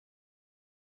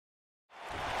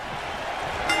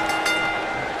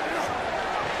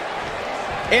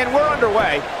And we're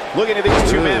underway. Looking at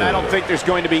these two men, I don't think there's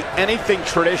going to be anything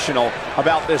traditional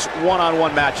about this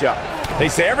one-on-one matchup. They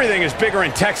say everything is bigger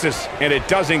in Texas, and it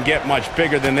doesn't get much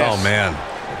bigger than this. Oh, man.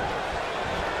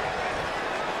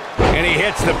 And he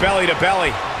hits the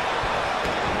belly-to-belly.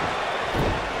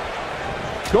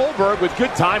 Goldberg with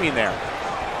good timing there.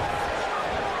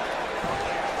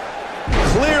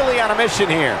 Clearly on a mission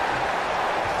here.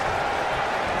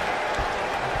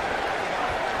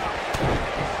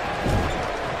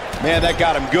 Man, that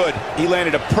got him good. He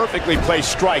landed a perfectly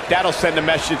placed strike. That'll send a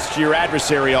message to your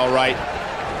adversary, all right.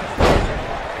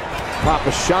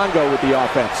 Shango with the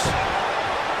offense.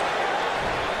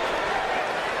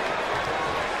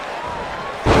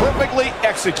 Perfectly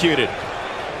executed.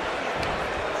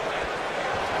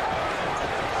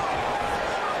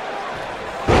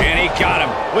 And he got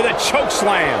him with a choke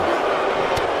slam.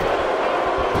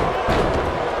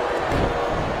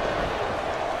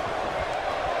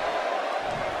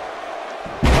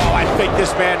 I think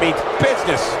this man means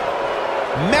business.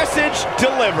 Message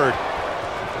delivered.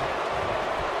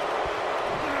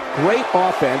 Great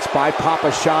offense by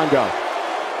Shango.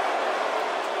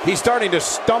 He's starting to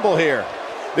stumble here.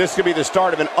 This could be the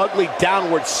start of an ugly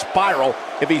downward spiral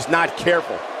if he's not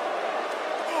careful.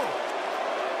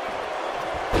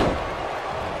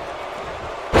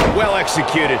 Well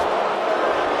executed.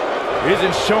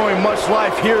 Isn't showing much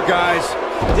life here, guys.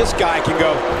 This guy can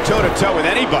go toe-to-toe with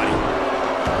anybody.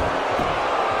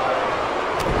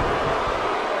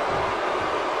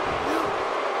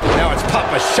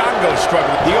 Shango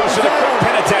struggling. He goes to the quick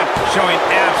pin attempt, showing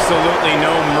absolutely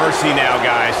no mercy now,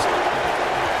 guys.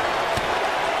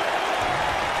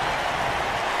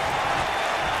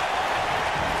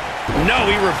 No,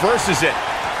 he reverses it.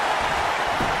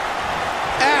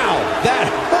 Ow, that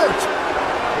hurt.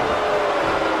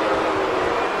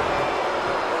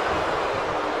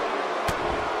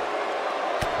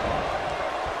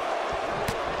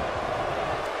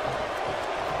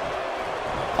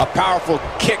 A powerful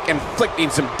kick inflicting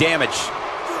some damage.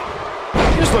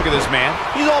 Just look at this man.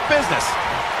 He's all business.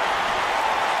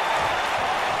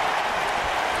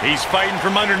 He's fighting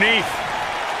from underneath.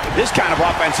 This kind of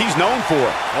offense he's known for.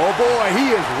 Oh, boy,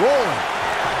 he is rolling.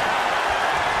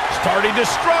 Starting to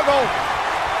struggle.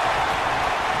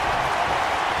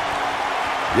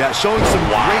 Yeah, showing some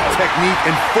great technique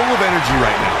and full of energy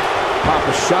right now.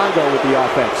 Shango with the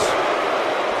offense.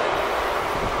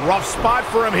 Rough spot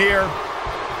for him here.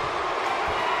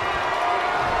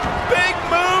 Big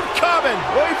move coming.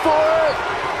 Wait for it.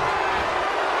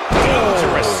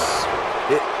 Dangerous.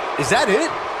 Is that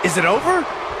it? Is it over?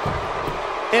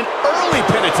 An early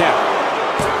pin attempt.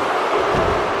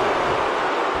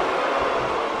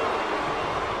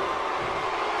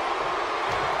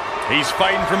 He's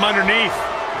fighting from underneath.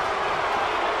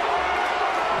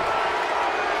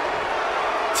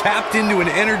 Tapped into an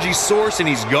energy source and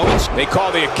he's going. They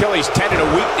call the Achilles tendon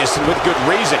a weakness, and with good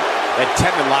reason. That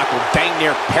tendon lock will dang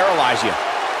near paralyze you.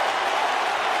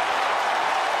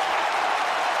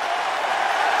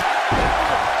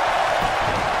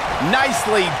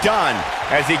 Nicely done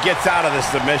as he gets out of the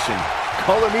submission.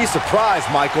 Color me surprised,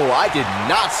 Michael. I did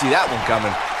not see that one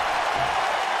coming.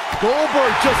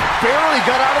 Goldberg just barely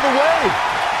got out of the way.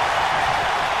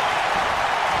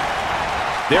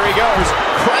 There he goes,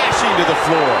 crashing to the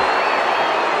floor.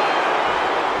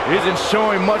 Isn't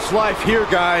showing much life here,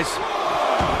 guys.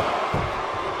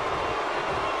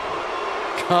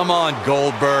 Come on,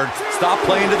 Goldberg. Stop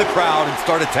playing to the crowd and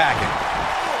start attacking.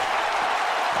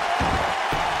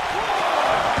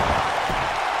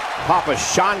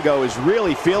 Shango is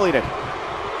really feeling it.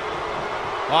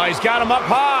 Oh, he's got him up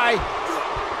high.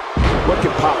 What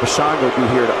can Shango do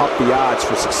here to up the odds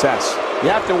for success? You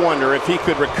have to wonder if he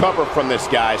could recover from this,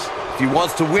 guys. If he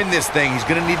wants to win this thing, he's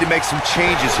going to need to make some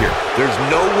changes here. There's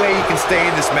no way he can stay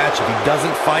in this match if he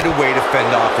doesn't find a way to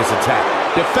fend off his attack.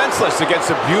 Defenseless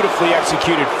against a beautifully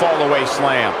executed fall-away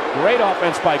slam. Great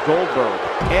offense by Goldberg.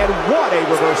 And what a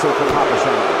reversal from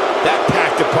Shango. That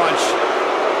packed a punch.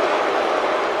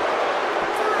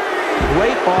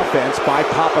 Great offense by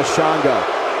Shango.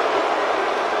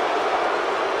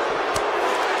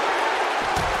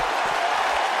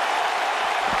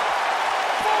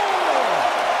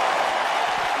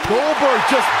 Goldberg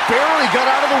just barely got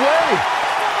out of the way.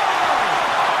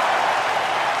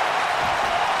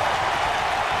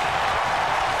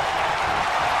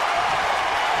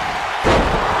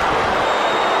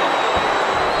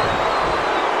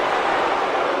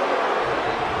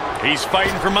 He's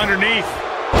fighting from underneath.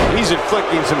 He's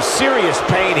inflicting some serious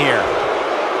pain here.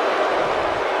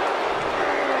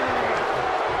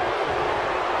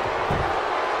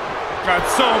 God,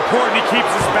 it's so important he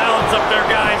keeps his balance up there,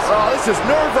 guys. Oh, this is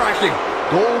nerve-wracking.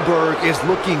 Goldberg is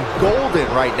looking golden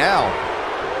right now.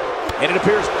 And it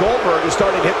appears Goldberg is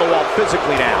starting to hit the wall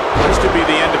physically now. This could be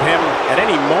the end of him at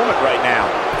any moment right now.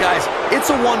 Guys,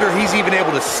 it's a wonder he's even able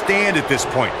to stand at this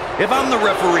point. If I'm the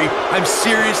referee, I'm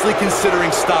seriously considering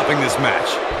stopping this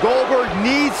match. Goldberg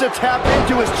needs to tap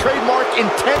into his trademark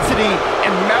intensity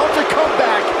and mount a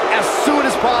comeback as soon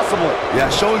as possible. Yeah,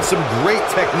 showing some great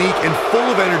technique and full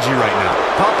of energy right now.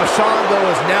 Papa Shango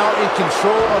is now in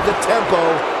control of the tempo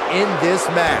in this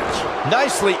match.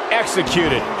 Nicely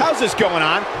executed. How's this going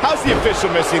on? How's the official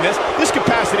missing this? This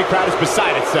capacity crowd is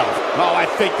beside itself. Oh, I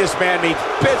think this man means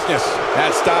business.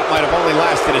 That stop might have only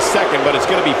lasted a second, but it's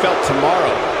going to be felt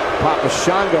tomorrow. Papa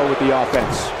Shango with the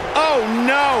offense. Oh,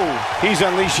 no! He's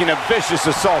unleashing a vicious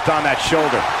assault on that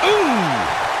shoulder.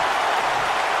 Ooh!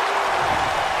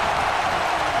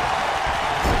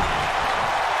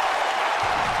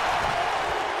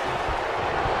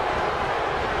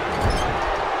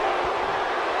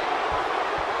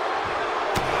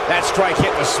 That strike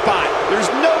hit the spot.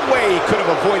 There's no way he could have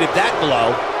avoided that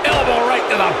blow. Elbow right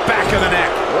to the back of the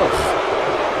neck. Oof.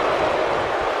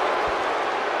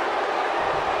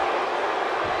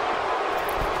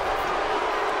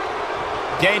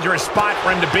 Dangerous spot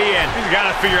for him to be in. He's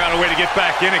got to figure out a way to get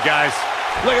back in it, guys.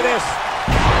 Look at this.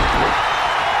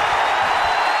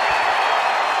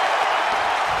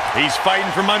 He's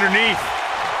fighting from underneath.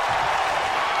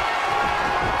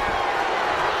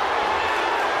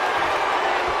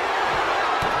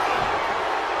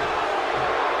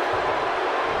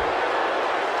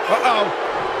 Uh-oh.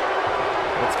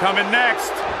 What's coming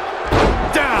next?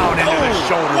 Down into the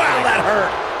shoulder. Wow, that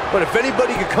hurt. But if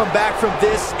anybody could come back from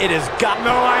this, it has got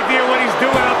No idea what he's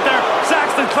doing up there.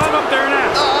 Saxton, climb up there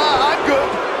now. I'm good.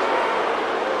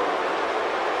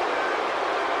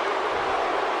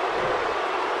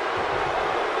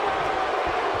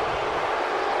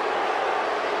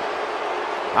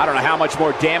 I don't know how much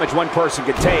more damage one person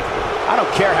could take. I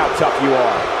don't care how tough you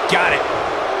are. Got it.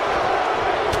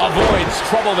 Avoids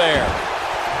trouble there.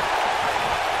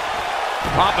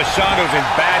 Papa Shango's in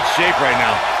bad shape right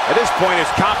now. At this point, his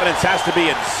confidence has to be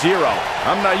at zero.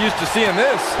 I'm not used to seeing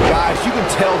this. Guys, you can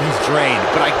tell he's drained,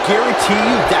 but I guarantee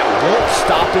you that won't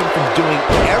stop him from doing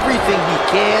everything he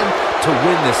can to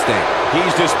win this thing.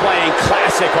 He's displaying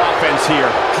classic offense here.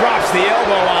 Drops the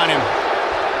elbow on him.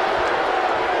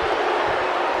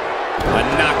 A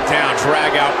knockdown,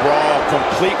 drag-out brawl,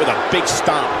 complete with a big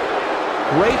stomp.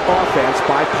 Great offense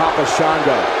by Papa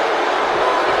Shango.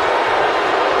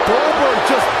 Goldberg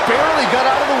just barely got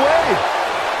out of the way.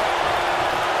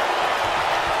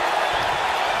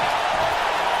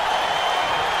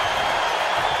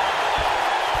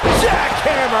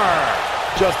 Jackhammer!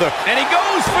 And he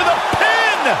goes for the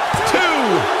pin! 2,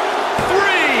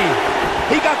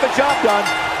 3. He got the job done.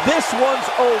 This one's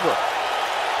over.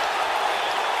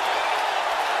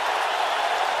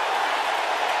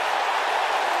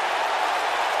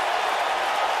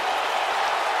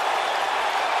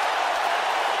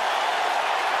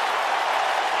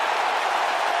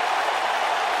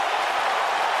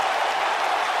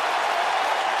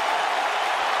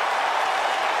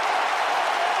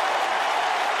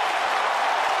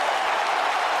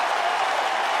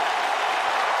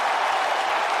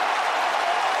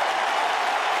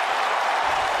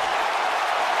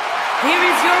 Here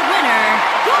is your winner,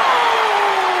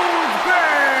 Goldberg!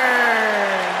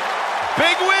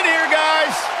 Big win here,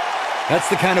 guys! That's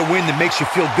the kind of win that makes you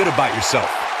feel good about yourself.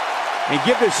 And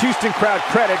give this Houston crowd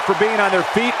credit for being on their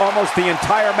feet almost the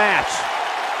entire match.